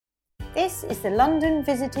This is the London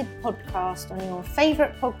Visited podcast on your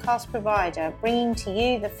favourite podcast provider, bringing to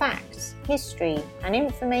you the facts, history and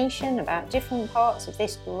information about different parts of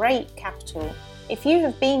this great capital. If you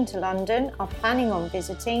have been to London, are planning on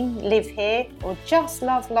visiting, live here or just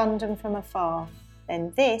love London from afar,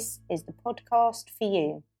 then this is the podcast for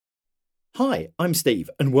you. Hi, I'm Steve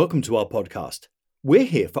and welcome to our podcast. We're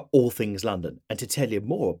here for all things London and to tell you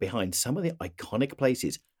more behind some of the iconic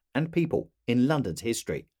places and people in London's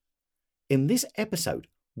history. In this episode,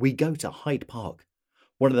 we go to Hyde Park,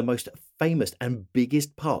 one of the most famous and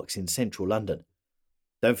biggest parks in central London.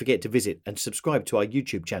 Don't forget to visit and subscribe to our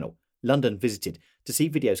YouTube channel, London Visited, to see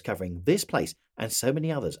videos covering this place and so many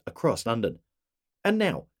others across London. And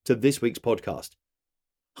now to this week's podcast.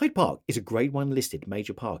 Hyde Park is a Grade 1 listed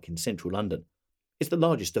major park in central London. It's the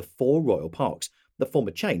largest of 4 royal parks that form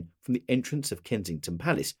a chain from the entrance of Kensington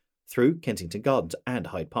Palace through Kensington Gardens and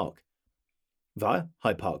Hyde Park, via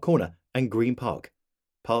Hyde Park Corner and Green Park,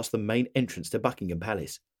 past the main entrance to Buckingham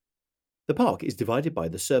Palace. The park is divided by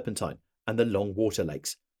the Serpentine and the Long Water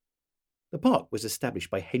Lakes. The park was established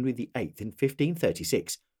by Henry VIII in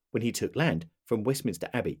 1536 when he took land from Westminster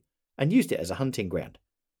Abbey and used it as a hunting ground.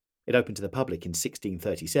 It opened to the public in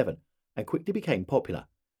 1637 and quickly became popular,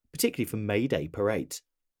 particularly for May Day parades.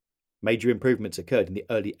 Major improvements occurred in the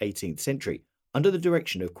early 18th century under the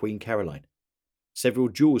direction of Queen Caroline. Several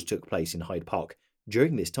duels took place in Hyde Park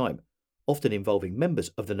during this time, often involving members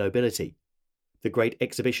of the nobility. The Great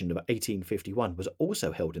Exhibition of 1851 was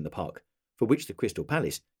also held in the park, for which the Crystal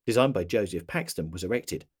Palace, designed by Joseph Paxton, was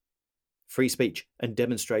erected. Free speech and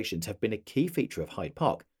demonstrations have been a key feature of Hyde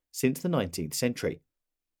Park since the 19th century.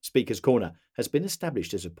 Speaker's Corner has been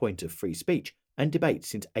established as a point of free speech and debate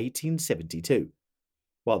since 1872,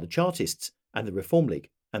 while the Chartists and the Reform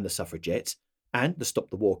League and the Suffragettes and the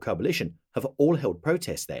Stop the War Coalition have all held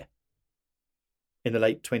protests there. In the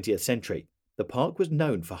late 20th century, the park was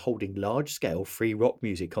known for holding large-scale free rock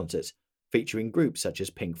music concerts featuring groups such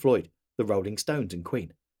as Pink Floyd, the Rolling Stones and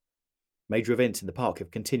Queen. Major events in the park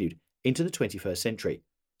have continued into the 21st century,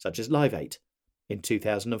 such as Live 8 in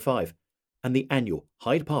 2005 and the annual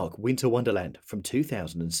Hyde Park Winter Wonderland from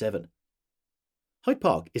 2007. Hyde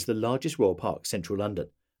Park is the largest royal park central London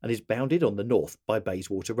and is bounded on the north by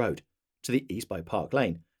Bayswater Road, to the east by Park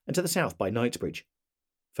Lane and to the south by Knightsbridge.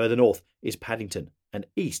 Further north is Paddington and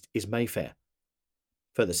east is Mayfair.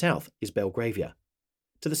 Further south is Belgravia.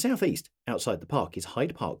 To the southeast, outside the park, is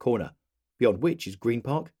Hyde Park Corner, beyond which is Green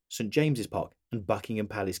Park, St James's Park and Buckingham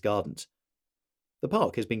Palace Gardens. The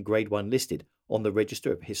park has been Grade 1 listed on the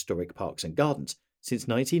Register of Historic Parks and Gardens since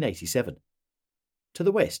 1987. To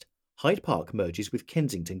the west, Hyde Park merges with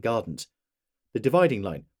Kensington Gardens. The dividing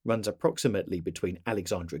line runs approximately between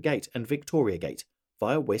Alexandra Gate and Victoria Gate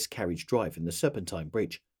via West Carriage Drive and the Serpentine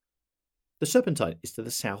Bridge. The Serpentine is to the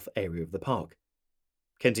south area of the park.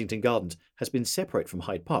 Kensington Gardens has been separate from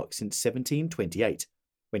Hyde Park since 1728,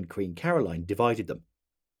 when Queen Caroline divided them.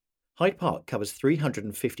 Hyde Park covers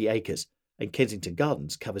 350 acres and Kensington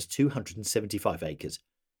Gardens covers 275 acres,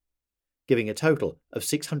 giving a total of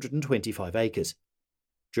 625 acres.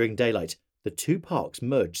 During daylight, the two parks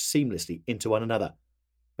merge seamlessly into one another,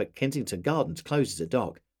 but Kensington Gardens closes at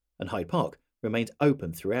dark and Hyde Park remains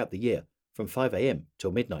open throughout the year from 5 a.m.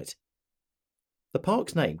 till midnight. The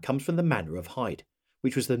park's name comes from the Manor of Hyde,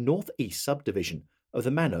 which was the north-east subdivision of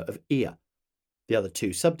the Manor of Eyre. The other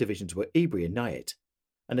two subdivisions were Ebury and Nyett,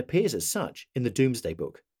 and appears as such in the Domesday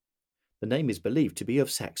Book. The name is believed to be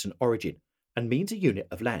of Saxon origin and means a unit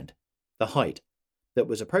of land, the Hyde, that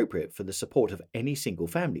was appropriate for the support of any single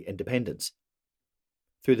family and dependents.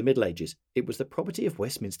 Through the Middle Ages, it was the property of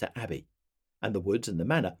Westminster Abbey, and the woods and the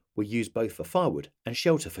manor were used both for firewood and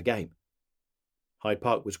shelter for game. Hyde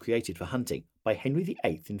Park was created for hunting by Henry VIII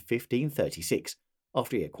in 1536,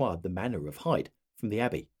 after he acquired the Manor of Hyde from the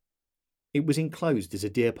Abbey. It was enclosed as a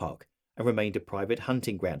deer park and remained a private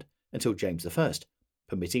hunting ground until James I,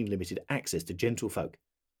 permitting limited access to gentlefolk,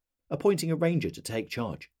 appointing a ranger to take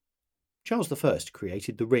charge. Charles I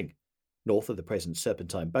created the Ring, north of the present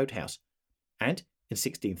Serpentine Boathouse, and in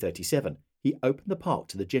 1637 he opened the park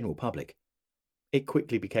to the general public. It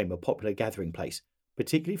quickly became a popular gathering place,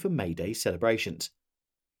 particularly for May Day celebrations.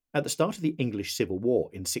 At the start of the English Civil War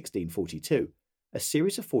in 1642, a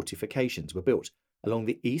series of fortifications were built along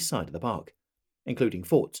the east side of the park, including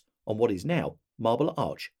forts on what is now Marble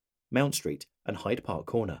Arch, Mount Street and Hyde Park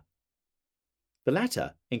Corner. The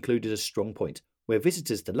latter included a strong point where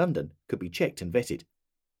visitors to London could be checked and vetted.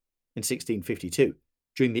 In 1652,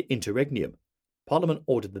 during the interregnum, Parliament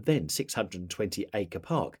ordered the then 620-acre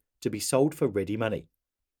park to be sold for ready money.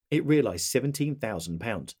 It realised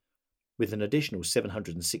 £17,000, with an additional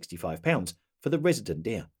 £765 for the resident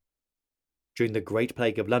deer. During the Great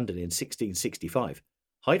Plague of London in 1665,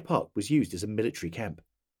 Hyde Park was used as a military camp.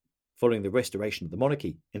 Following the restoration of the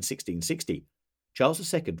monarchy in 1660,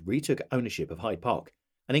 Charles II retook ownership of Hyde Park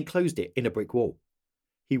and enclosed it in a brick wall.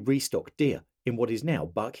 He restocked deer in what is now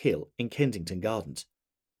Buck Hill in Kensington Gardens.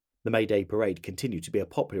 The May Day parade continued to be a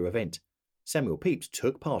popular event. Samuel Pepys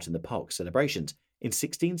took part in the park's celebrations in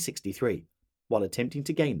 1663 while attempting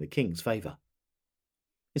to gain the king's favour.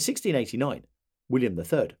 In 1689, William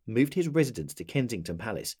III moved his residence to Kensington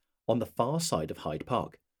Palace on the far side of Hyde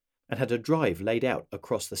Park and had a drive laid out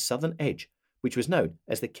across the southern edge, which was known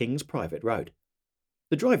as the King's Private Road.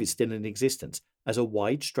 The drive is still in existence as a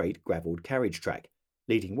wide straight gravelled carriage track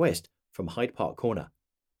leading west from Hyde Park Corner,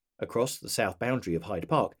 across the south boundary of Hyde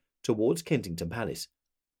Park towards Kensington Palace,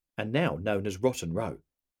 and now known as Rotten Row,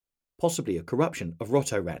 possibly a corruption of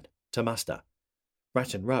Rotto-Rand, to muster.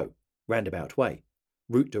 Ratton Row, roundabout way,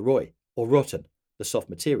 Route de Roy, or Rotten, the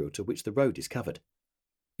soft material to which the road is covered.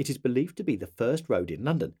 It is believed to be the first road in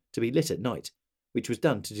London to be lit at night, which was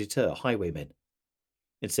done to deter highwaymen.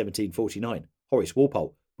 In 1749, Horace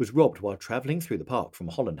Walpole was robbed while travelling through the park from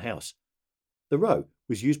Holland House. The Row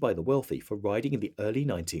was used by the wealthy for riding in the early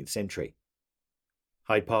 19th century.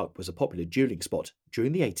 Hyde Park was a popular duelling spot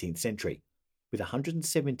during the 18th century, with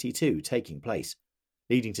 172 taking place,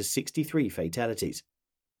 leading to 63 fatalities.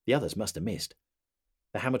 The others must have missed.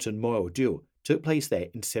 The Hamilton-Moyle duel took place there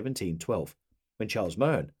in 1712, when Charles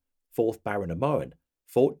Mohun, 4th Baron of Mohun,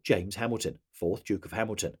 fought James Hamilton, 4th Duke of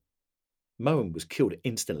Hamilton. Mohun was killed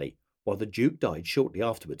instantly, while the Duke died shortly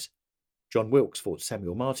afterwards. John Wilkes fought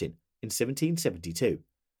Samuel Martin in 1772,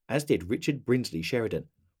 as did Richard Brinsley Sheridan,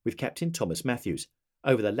 with Captain Thomas Matthews,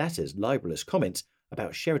 over the latter's libellous comments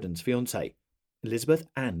about Sheridan's fiancée, Elizabeth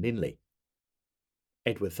Ann Linley.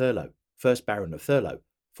 Edward Thurlow, 1st Baron of Thurlow,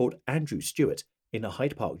 fought Andrew Stuart in a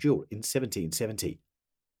Hyde Park duel in 1770.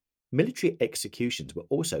 Military executions were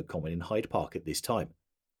also common in Hyde Park at this time.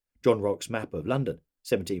 John Rocke's map of London,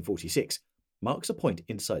 1746, marks a point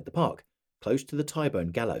inside the park, close to the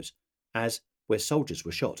Tyburn Gallows, as where soldiers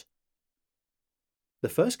were shot. The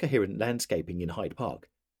first coherent landscaping in Hyde Park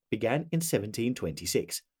began in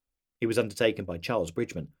 1726. It was undertaken by Charles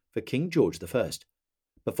Bridgeman for King George I,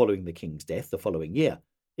 but following the King's death the following year,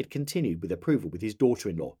 it continued with approval with his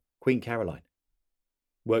daughter-in-law, Queen Caroline.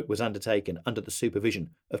 Work was undertaken under the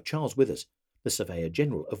supervision of Charles Withers, the Surveyor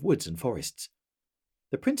General of Woods and Forests.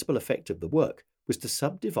 The principal effect of the work was to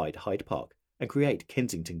subdivide Hyde Park and create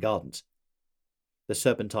Kensington Gardens. The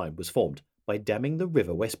Serpentine was formed by damming the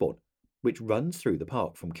River Westbourne, which runs through the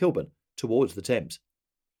park from Kilburn towards the Thames.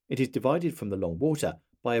 It is divided from the Long Water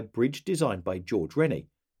by a bridge designed by George Rennie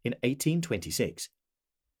in 1826.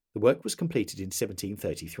 The work was completed in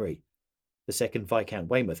 1733. The second Viscount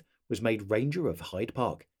Weymouth was made Ranger of Hyde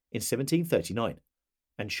Park in 1739,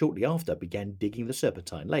 and shortly after began digging the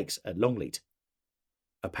Serpentine Lakes at Longleat.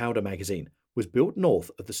 A powder magazine was built north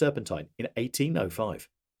of the Serpentine in 1805.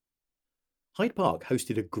 Hyde Park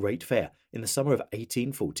hosted a great fair in the summer of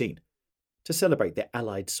 1814 to celebrate the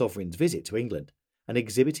Allied sovereign's visit to England, and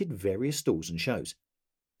exhibited various stalls and shows.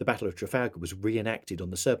 The Battle of Trafalgar was reenacted on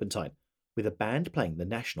the Serpentine, with a band playing the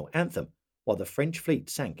national anthem while the French fleet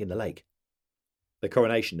sank in the lake. The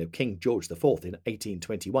coronation of King George IV in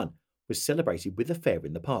 1821 was celebrated with a fair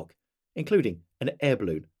in the park, including an air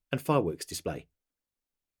balloon and fireworks display.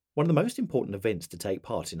 One of the most important events to take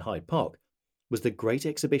part in Hyde Park was the Great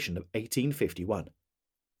Exhibition of 1851.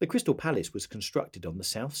 The Crystal Palace was constructed on the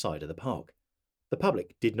south side of the park. The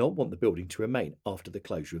public did not want the building to remain after the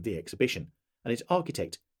closure of the exhibition, and its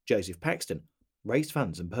architect, Joseph Paxton, raised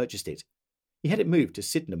funds and purchased it. He had it moved to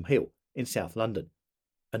Sydenham Hill in South London.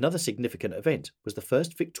 Another significant event was the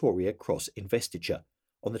first Victoria Cross investiture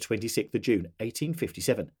on the 26th of June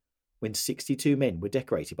 1857, when 62 men were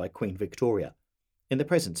decorated by Queen Victoria, in the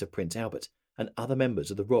presence of Prince Albert and other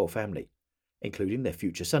members of the royal family, including their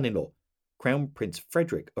future son-in-law, Crown Prince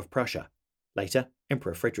Frederick of Prussia, later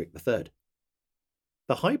Emperor Frederick III.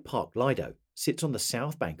 The Hyde Park Lido sits on the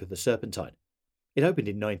south bank of the Serpentine. It opened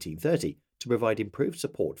in 1930 to provide improved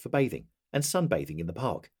support for bathing and sunbathing in the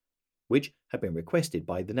park, which had been requested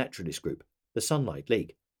by the naturalist group, the Sunlight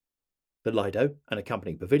League. The Lido and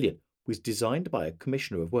accompanying pavilion was designed by a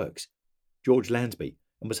Commissioner of Works, George Lansby,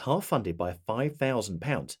 and was half funded by a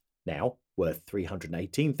 £5,000, now worth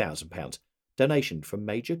 £318,000, donation from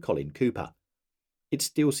Major Colin Cooper. It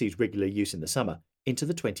still sees regular use in the summer into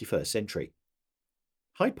the 21st century.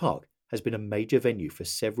 Hyde Park has been a major venue for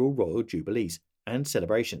several royal jubilees and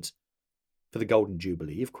celebrations. For the Golden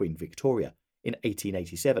Jubilee of Queen Victoria in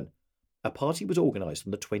 1887, a party was organised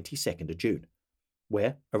on the 22nd of June,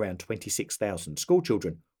 where around 26,000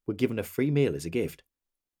 schoolchildren were given a free meal as a gift.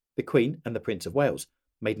 The Queen and the Prince of Wales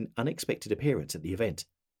made an unexpected appearance at the event.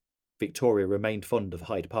 Victoria remained fond of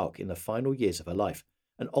Hyde Park in the final years of her life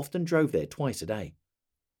and often drove there twice a day.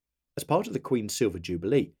 As part of the Queen's Silver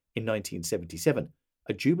Jubilee in 1977,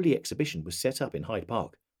 a Jubilee exhibition was set up in Hyde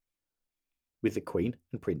Park, with the Queen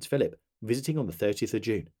and Prince Philip visiting on the 30th of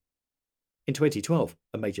June. In 2012,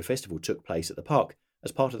 a major festival took place at the park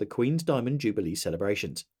as part of the Queen's Diamond Jubilee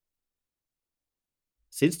celebrations.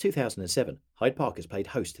 Since 2007, Hyde Park has played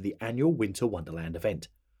host to the annual Winter Wonderland event,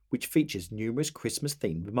 which features numerous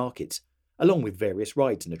Christmas-themed markets, along with various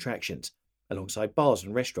rides and attractions, alongside bars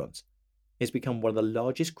and restaurants. It has become one of the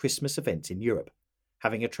largest Christmas events in Europe,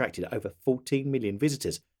 having attracted over 14 million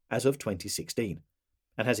visitors as of 2016,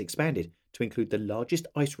 and has expanded to include the largest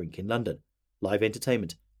ice rink in London, live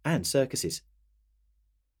entertainment, and circuses.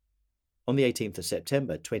 On the 18th of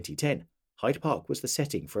September 2010, Hyde Park was the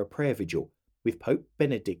setting for a prayer vigil with Pope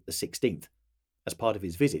Benedict XVI as part of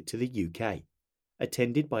his visit to the UK,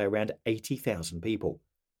 attended by around 80,000 people.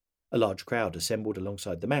 A large crowd assembled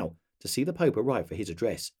alongside the Mall to see the Pope arrive for his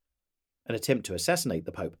address. An attempt to assassinate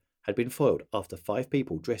the Pope had been foiled after 5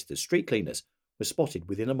 people dressed as street cleaners were spotted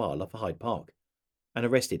within a mile of Hyde Park and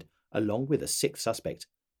arrested along with a 6th suspect.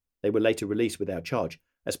 They were later released without charge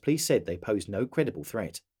as police said they posed no credible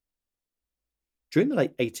threat. During the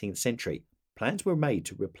late 18th century, plans were made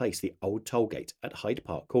to replace the old tollgate at Hyde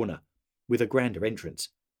Park Corner with a grander entrance,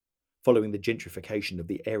 following the gentrification of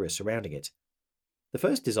the area surrounding it. The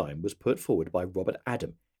first design was put forward by Robert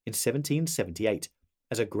Adam in 1778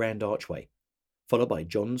 as a grand archway, followed by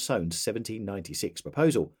John Soane's 1796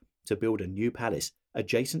 proposal to build a new palace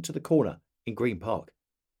adjacent to the corner in Green Park.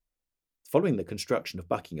 Following the construction of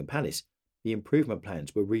Buckingham Palace, the improvement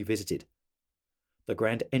plans were revisited. The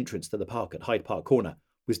grand entrance to the park at Hyde Park Corner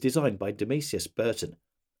was designed by Demetrius Burton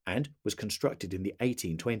and was constructed in the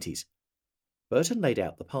 1820s. Burton laid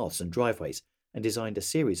out the paths and driveways and designed a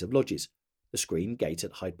series of lodges, the Screen Gate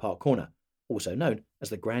at Hyde Park Corner, also known as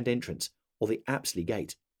the Grand Entrance or the Apsley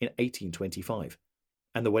Gate, in 1825,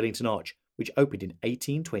 and the Wellington Arch, which opened in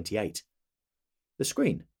 1828. The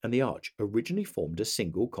screen and the arch originally formed a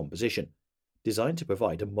single composition, designed to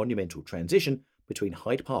provide a monumental transition between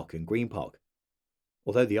Hyde Park and Green Park,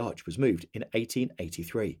 although the arch was moved in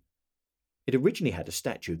 1883. It originally had a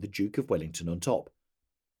statue of the Duke of Wellington on top.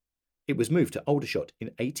 It was moved to Aldershot in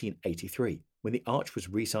 1883 when the arch was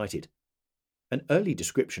resited. An early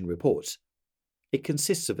description reports, it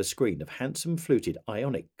consists of a screen of handsome fluted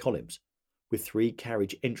Ionic columns with 3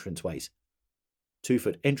 carriage entranceways,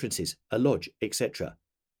 2-foot entrances, a lodge, etc.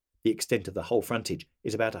 The extent of the whole frontage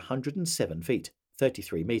is about 107 feet,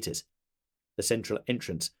 33 metres. The central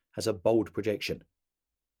entrance has a bold projection.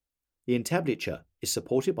 The entablature is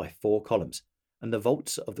supported by 4 columns, and the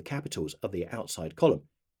vaults of the capitals of the outside column,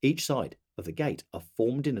 each side of the gate, are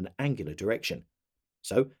formed in an angular direction,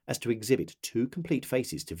 so as to exhibit 2 complete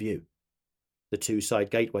faces to view. The 2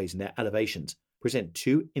 side gateways and their elevations present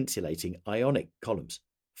 2 insulating Ionic columns,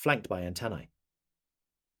 flanked by antennae.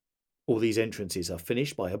 All these entrances are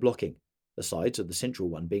finished by a blocking, the sides of the central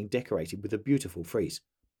one being decorated with a beautiful frieze,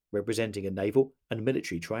 representing a naval and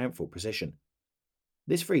military triumphal procession.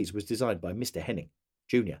 This frieze was designed by Mr. Henning,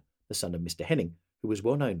 Jr., the son of Mr. Henning, who was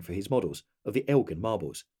well known for his models of the Elgin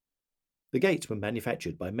marbles. The gates were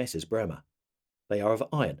manufactured by Messrs. Bremer. They are of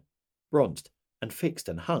iron, bronzed, and fixed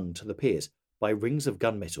and hung to the piers by rings of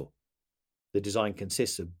gunmetal. The design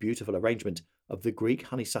consists of beautiful arrangement of the Greek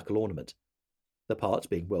honeysuckle ornament, the parts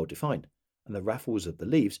being well defined, and the raffles of the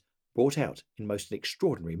leaves brought out in most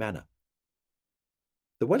extraordinary manner.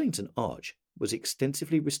 The Wellington Arch was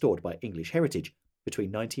extensively restored by English Heritage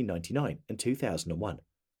between 1999 and 2001.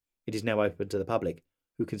 It is now open to the public,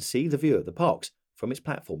 who can see the view of the parks from its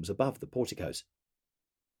platforms above the porticos.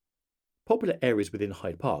 Popular areas within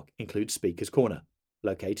Hyde Park include Speaker's Corner,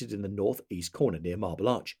 located in the north-east corner near Marble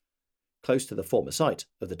Arch, close to the former site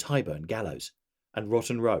of the Tyburn Gallows, and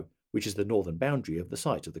Rotten Row, which is the northern boundary of the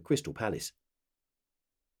site of the Crystal Palace.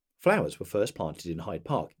 Flowers were first planted in Hyde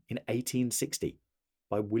Park in 1860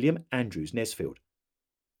 by William Andrews Nesfield.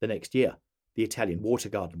 The next year, the Italian water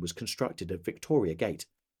garden was constructed at Victoria Gate,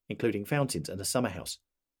 including fountains and a summer house.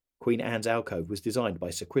 Queen Anne's alcove was designed by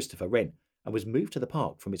Sir Christopher Wren and was moved to the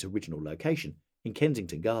park from its original location in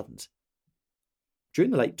Kensington Gardens.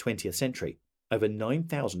 During the late 20th century, over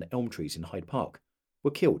 9,000 elm trees in Hyde Park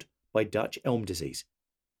were killed by Dutch elm disease.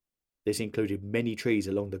 This included many trees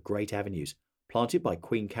along the great avenues planted by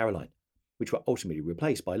Queen Caroline, which were ultimately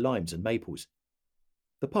replaced by limes and maples.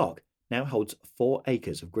 The park now holds 4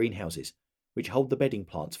 acres of greenhouses, which hold the bedding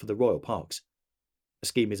plants for the royal parks. A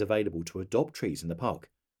scheme is available to adopt trees in the park,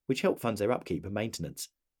 which help fund their upkeep and maintenance.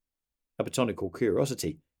 A botanical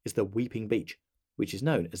curiosity is the Weeping Beech, which is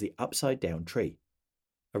known as the Upside Down Tree.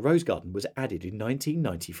 A rose garden was added in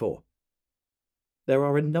 1994. There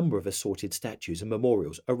are a number of assorted statues and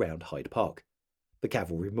memorials around Hyde Park. The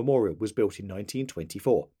Cavalry Memorial was built in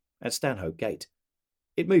 1924 at Stanhope Gate.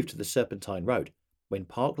 It moved to the Serpentine Road when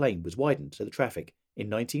Park Lane was widened to the traffic in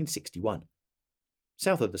 1961.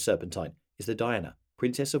 South of the Serpentine is the Diana,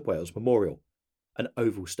 Princess of Wales Memorial, an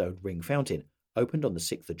oval stone ring fountain opened on the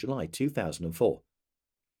 6th of July 2004.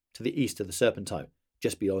 To the east of the Serpentine,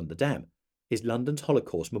 just beyond the dam, is London's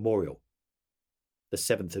Holocaust Memorial. The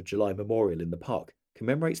 7th of July Memorial in the park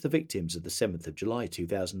commemorates the victims of the 7th of July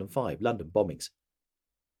 2005 London bombings.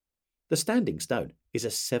 The Standing Stone is a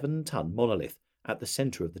 7-ton monolith at the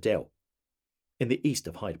centre of the dell, in the east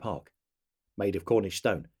of Hyde Park. Made of Cornish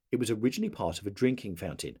stone, it was originally part of a drinking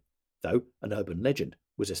fountain, though an urban legend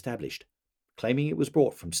was established, claiming it was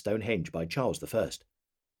brought from Stonehenge by Charles I.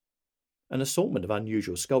 An assortment of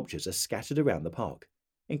unusual sculptures are scattered around the park,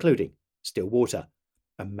 including still water,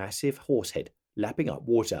 a massive horse head lapping up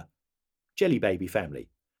water, Jelly Baby family,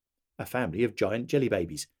 a family of giant jelly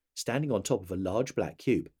babies standing on top of a large black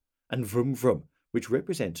cube, and Vroom Vroom, which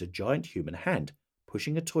represents a giant human hand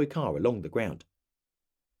pushing a toy car along the ground.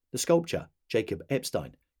 The sculptor, Jacob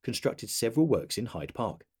Epstein, constructed several works in Hyde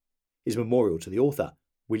Park. His memorial to the author,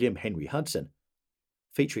 William Henry Hudson,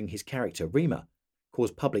 featuring his character Reema,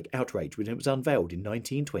 caused public outrage when it was unveiled in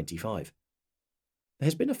 1925. There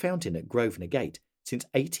has been a fountain at Grosvenor Gate since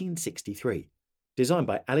 1863, designed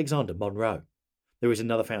by Alexander Monroe. There is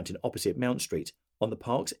another fountain opposite Mount Street on the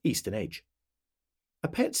park's eastern edge. A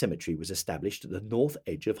pet cemetery was established at the north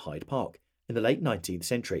edge of Hyde Park in the late 19th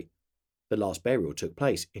century. The last burial took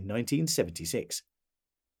place in 1976.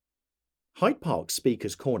 Hyde Park's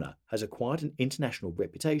Speaker's Corner has acquired an international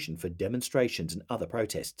reputation for demonstrations and other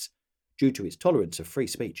protests due to its tolerance of free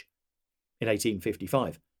speech. In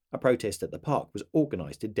 1855, a protest at the park was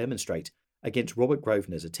organised to demonstrate against Robert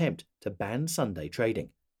Grosvenor's attempt to ban Sunday trading,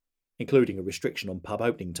 including a restriction on pub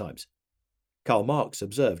opening times. Karl Marx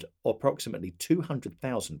observed approximately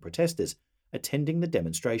 200,000 protesters attending the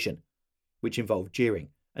demonstration, which involved jeering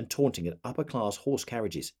and taunting at upper-class horse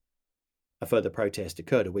carriages. A further protest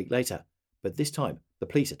occurred a week later, but this time the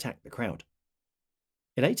police attacked the crowd.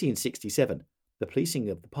 In 1867, the policing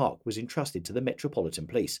of the park was entrusted to the Metropolitan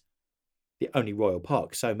Police, the only royal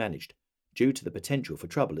park so managed, due to the potential for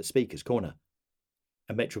trouble at Speaker's Corner.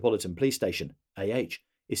 A Metropolitan Police Station, AH,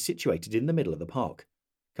 is situated in the middle of the park,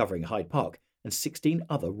 covering Hyde Park and 16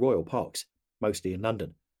 other royal parks, mostly in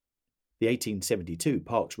London. The 1872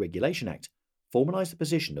 Parks Regulation Act formalised the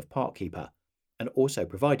position of park keeper and also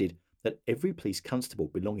provided that every police constable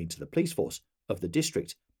belonging to the police force of the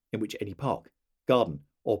district in which any park, garden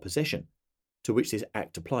or possession to which this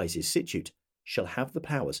act applies is situate shall have the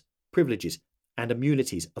powers, privileges and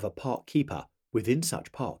immunities of a park keeper within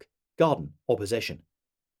such park, garden or possession.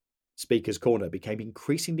 Speaker's Corner became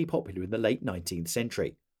increasingly popular in the late 19th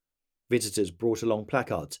century. Visitors brought along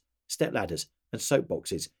placards, stepladders and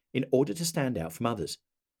soapboxes in order to stand out from others,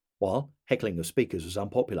 while heckling of speakers was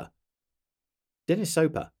unpopular. Dennis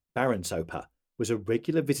Soper, Baron Soper, was a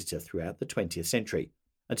regular visitor throughout the 20th century,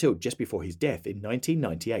 until just before his death in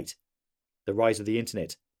 1998. The rise of the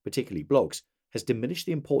internet, particularly blogs, has diminished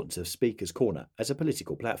the importance of Speaker's Corner as a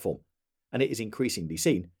political platform, and it is increasingly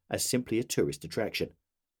seen as simply a tourist attraction.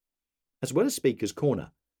 As well as Speaker's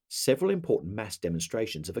Corner, several important mass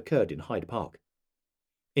demonstrations have occurred in Hyde Park.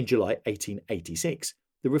 In July 1886,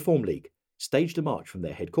 the Reform League staged a march from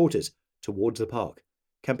their headquarters towards the park,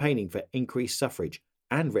 campaigning for increased suffrage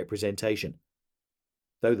and representation.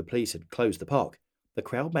 Though the police had closed the park, the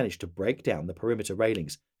crowd managed to break down the perimeter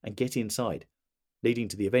railings and get inside, leading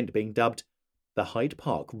to the event being dubbed the Hyde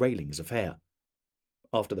Park Railings Affair.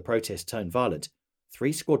 After the protest turned violent,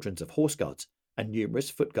 3 squadrons of horse guards and numerous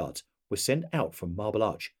foot guards were sent out from Marble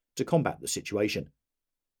Arch to combat the situation.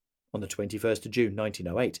 On the 21st of June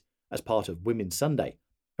 1908, as part of Women's Sunday,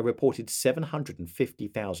 a reported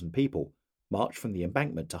 750,000 people marched from the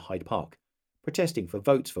embankment to Hyde Park, protesting for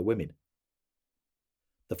votes for women.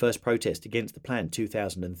 The first protest against the planned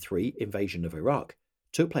 2003 invasion of Iraq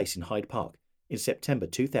took place in Hyde Park in September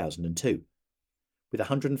 2002, with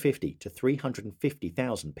 150 to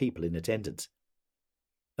 350,000 people in attendance.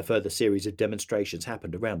 A further series of demonstrations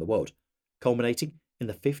happened around the world, culminating in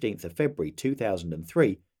the 15th of February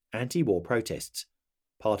 2003 anti-war protests,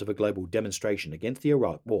 part of a global demonstration against the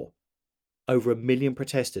Iraq War. Over 1 million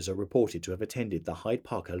protesters are reported to have attended the Hyde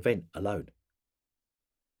Park event alone.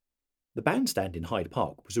 The bandstand in Hyde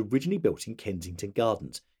Park was originally built in Kensington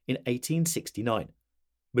Gardens in 1869,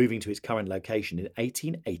 moving to its current location in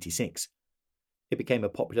 1886. It became a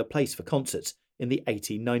popular place for concerts in the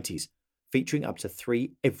 1890s, featuring up to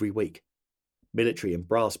 3 every week. Military and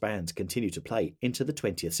brass bands continue to play into the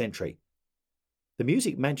 20th century. The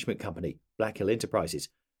music management company, Black Hill Enterprises,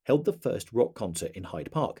 held the first rock concert in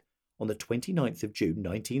Hyde Park on the 29th of June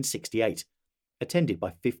 1968, attended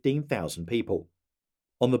by 15,000 people.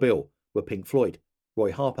 On the bill were Pink Floyd,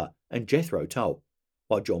 Roy Harper and Jethro Tull,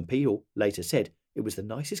 while John Peel later said it was the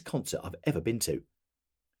nicest concert I've ever been to.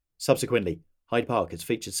 Subsequently, Hyde Park has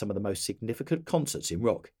featured some of the most significant concerts in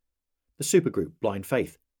rock. The supergroup Blind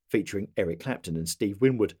Faith, featuring Eric Clapton and Steve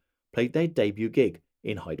Winwood, played their debut gig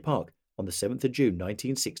in Hyde Park on the 7th of June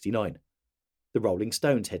 1969. The Rolling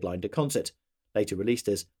Stones headlined a concert, later released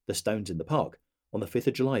as The Stones in the Park, on the 5th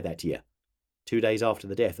of July that year, 2 days after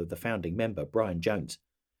the death of the founding member Brian Jones,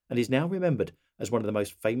 and is now remembered as one of the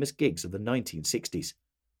most famous gigs of the 1960s.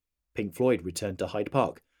 Pink Floyd returned to Hyde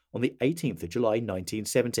Park on the 18th of July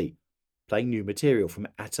 1970, playing new material from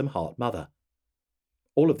Atom Heart Mother.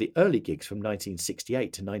 All of the early gigs from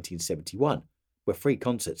 1968 to 1971 were free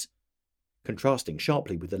concerts, contrasting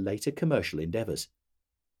sharply with the later commercial endeavours.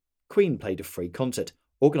 Queen played a free concert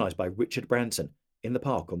organised by Richard Branson in the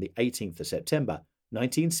park on the 18th of September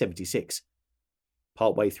 1976,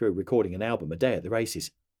 partway through recording an album a day at the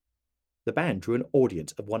races. The band drew an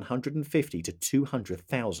audience of 150 to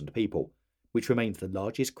 200,000 people, which remains the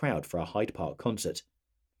largest crowd for a Hyde Park concert.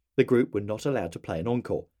 The group were not allowed to play an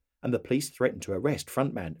encore, and the police threatened to arrest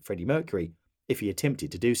frontman Freddie Mercury if he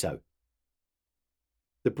attempted to do so.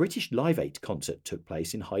 The British Live 8 concert took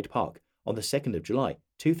place in Hyde Park on the 2nd of July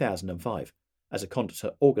 2005 as a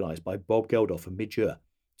concert organised by Bob Geldof and Midge Ure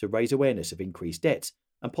to raise awareness of increased debts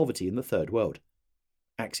and poverty in the Third World.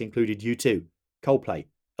 Acts included U2, Coldplay,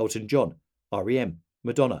 Elton John, R.E.M.,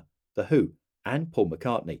 Madonna, The Who and Paul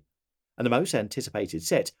McCartney, and the most anticipated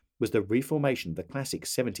set was the reformation of the classic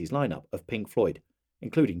 70s lineup of Pink Floyd,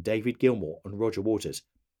 including David Gilmour and Roger Waters,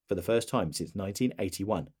 for the first time since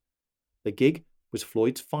 1981. The gig was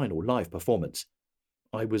Floyd's final live performance.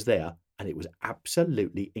 I was there, and it was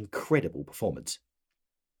absolutely incredible performance.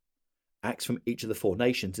 Acts from each of the 4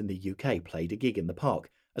 nations in the UK played a gig in the park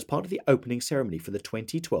as part of the opening ceremony for the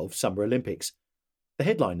 2012 Summer Olympics. The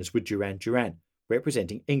headliners were Duran Duran,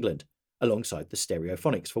 representing England, alongside the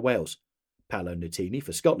Stereophonics for Wales, Paolo Nutini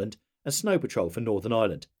for Scotland, and Snow Patrol for Northern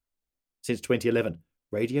Ireland. Since 2011,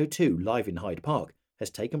 Radio 2 Live in Hyde Park has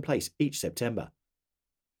taken place each September.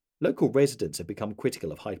 Local residents have become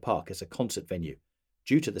critical of Hyde Park as a concert venue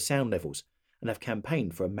due to the sound levels and have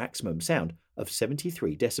campaigned for a maximum sound of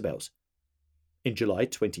 73 decibels. In July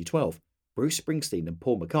 2012, Bruce Springsteen and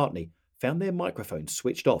Paul McCartney found their microphones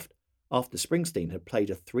switched off after Springsteen had played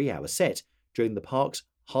a 3-hour set during the park's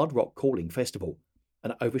Hard Rock Calling Festival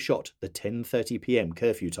and overshot the 10:30 p.m.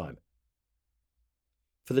 curfew time.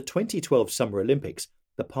 For the 2012 Summer Olympics,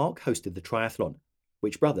 the park hosted the triathlon,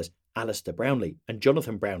 which brothers Alistair Brownlee and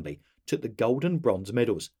Jonathan Brownlee took the gold and bronze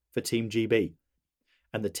medals for Team GB,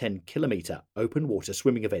 and the 10-kilometre open water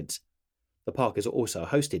swimming events. The park has also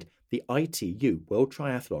hosted the ITU World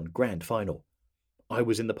Triathlon Grand Final. I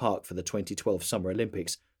was in the park for the 2012 Summer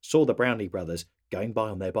Olympics, saw the Brownlee brothers going by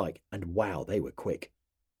on their bike, and wow, they were quick.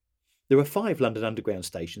 There are 5 London Underground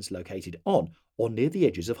stations located on or near the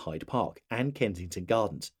edges of Hyde Park and Kensington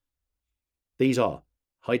Gardens. These are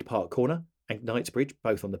Hyde Park Corner and Knightsbridge,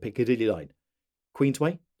 both on the Piccadilly line,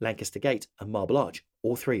 Queensway, Lancaster Gate and Marble Arch,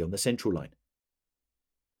 all 3 on the Central line.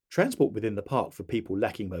 Transport within the park for people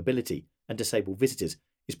lacking mobility and disabled visitors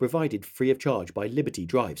is provided free of charge by Liberty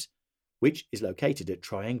Drives, which is located at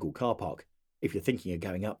Triangle Car Park, if you're thinking of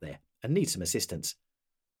going up there and need some assistance.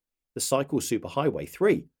 The Cycle Superhighway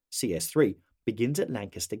 3, CS3, begins at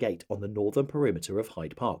Lancaster Gate on the northern perimeter of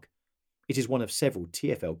Hyde Park. It is one of several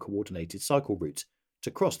TfL coordinated cycle routes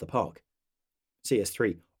to cross the park.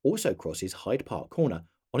 CS3 also crosses Hyde Park Corner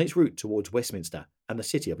on its route towards Westminster and the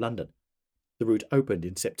City of London. The route opened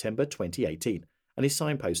in September 2018 and is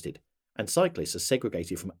signposted, and cyclists are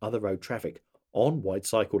segregated from other road traffic on wide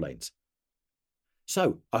cycle lanes.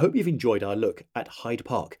 So, I hope you've enjoyed our look at Hyde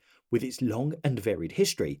Park with its long and varied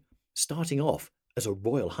history, starting off as a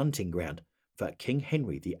royal hunting ground for King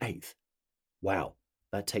Henry VIII. Wow,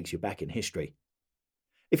 that takes you back in history.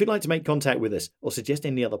 If you'd like to make contact with us or suggest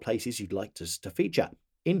any other places you'd like us to feature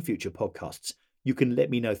in future podcasts, you can let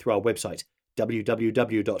me know through our website,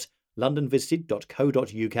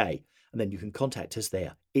 www.londonvisited.co.uk, and then you can contact us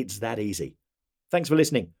there. It's that easy. Thanks for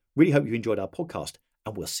listening. Really hope you enjoyed our podcast,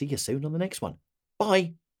 and we'll see you soon on the next one.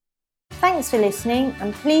 Bye. Thanks for listening,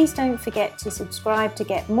 and please don't forget to subscribe to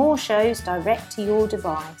get more shows direct to your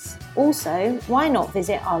device. Also, why not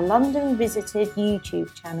visit our London Visited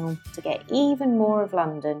YouTube channel to get even more of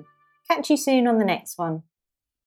London. Catch you soon on the next one.